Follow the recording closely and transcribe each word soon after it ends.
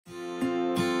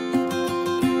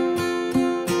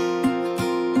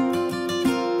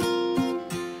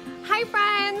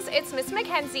it's Miss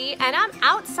Mackenzie, and I'm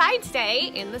outside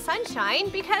today in the sunshine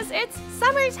because it's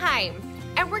summertime.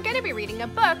 And we're going to be reading a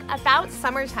book about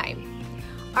summertime.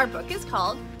 Our book is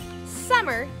called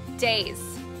Summer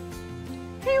Days.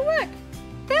 Hey look,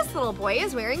 this little boy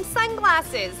is wearing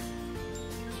sunglasses.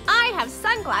 I have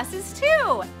sunglasses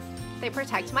too. They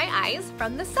protect my eyes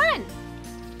from the sun.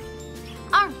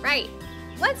 All right,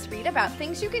 let's read about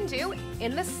things you can do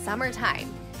in the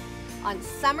summertime on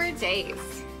summer days.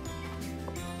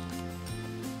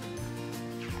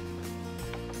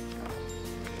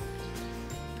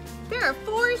 There are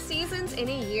 4 seasons in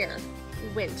a year: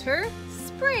 winter,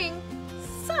 spring,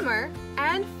 summer,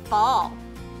 and fall.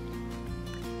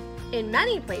 In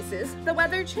many places, the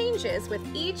weather changes with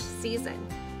each season.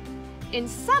 In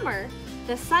summer,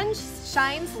 the sun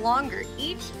shines longer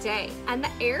each day and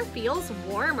the air feels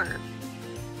warmer.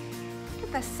 Look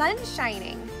at the sun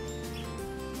shining.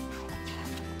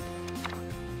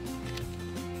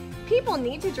 People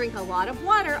need to drink a lot of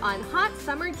water on hot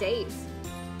summer days.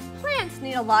 Plants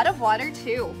need a lot of water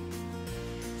too.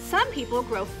 Some people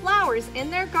grow flowers in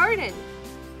their garden.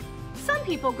 Some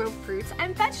people grow fruits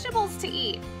and vegetables to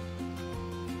eat.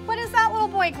 What is that little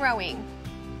boy growing?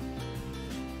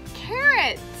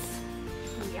 Carrots.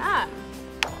 Yum.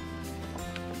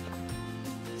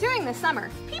 During the summer,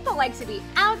 people like to be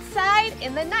outside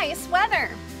in the nice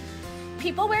weather.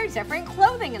 People wear different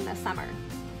clothing in the summer.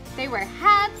 They wear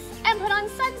hats and put on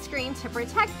sunscreen to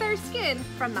protect their skin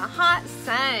from the hot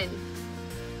sun.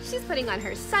 She's putting on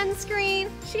her sunscreen,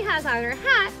 she has on her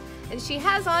hat, and she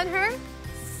has on her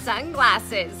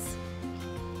sunglasses.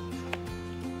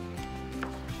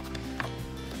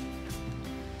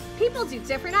 People do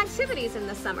different activities in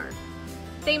the summer.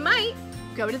 They might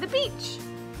go to the beach.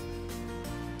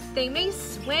 They may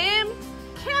swim,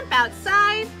 camp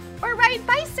outside, or ride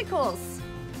bicycles.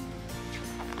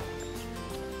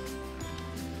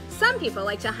 Some people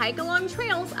like to hike along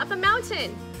trails up a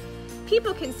mountain.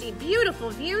 People can see beautiful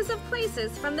views of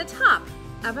places from the top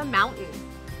of a mountain.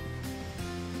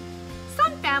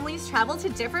 Some families travel to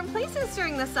different places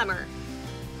during the summer.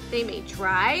 They may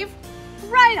drive,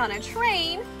 ride on a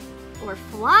train, or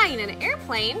fly in an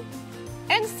airplane,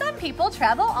 and some people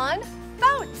travel on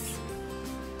boats.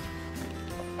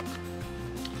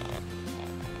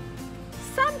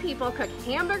 Some people cook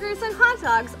hamburgers and hot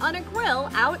dogs on a grill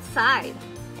outside.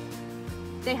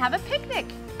 They have a picnic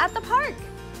at the park.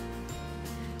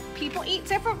 People eat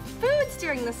different foods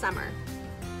during the summer.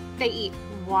 They eat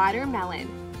watermelon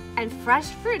and fresh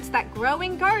fruits that grow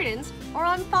in gardens or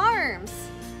on farms.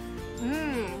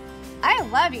 I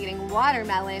love eating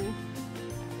watermelon.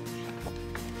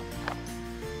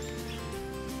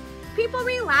 People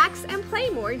relax and play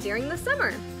more during the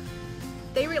summer.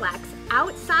 They relax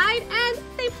outside and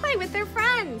they play with their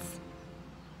friends.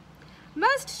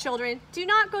 Most children do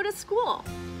not go to school.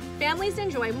 Families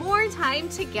enjoy more time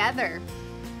together.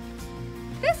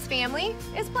 This family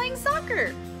is playing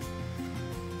soccer.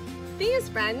 These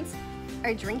friends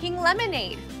are drinking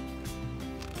lemonade.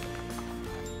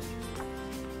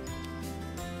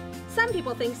 Some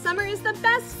people think summer is the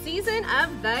best season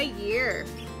of the year.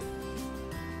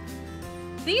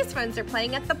 These friends are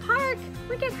playing at the park.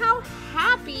 Look at how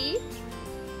happy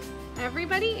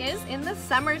everybody is in the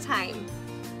summertime.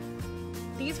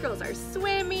 These girls are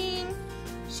swimming.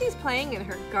 She's playing in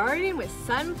her garden with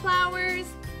sunflowers.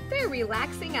 They're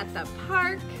relaxing at the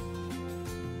park.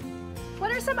 What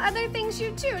are some other things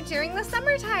you do during the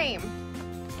summertime?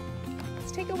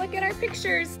 Let's take a look at our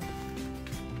pictures.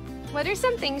 What are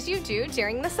some things you do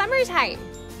during the summertime?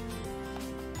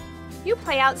 You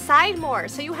play outside more,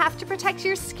 so you have to protect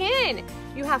your skin.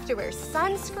 You have to wear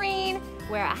sunscreen,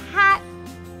 wear a hat,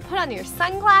 put on your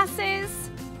sunglasses.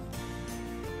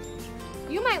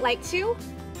 You might like to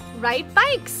ride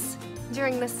bikes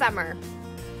during the summer.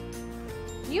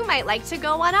 You might like to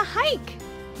go on a hike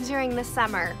during the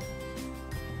summer.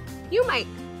 You might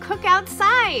cook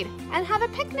outside and have a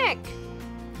picnic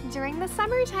during the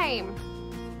summertime.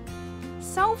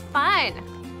 So fun!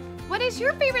 What is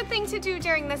your favorite thing to do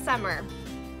during the summer?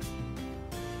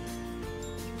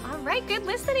 All right, good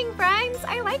listening, friends.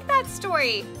 I like that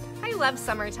story. I love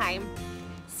summertime.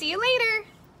 See you later.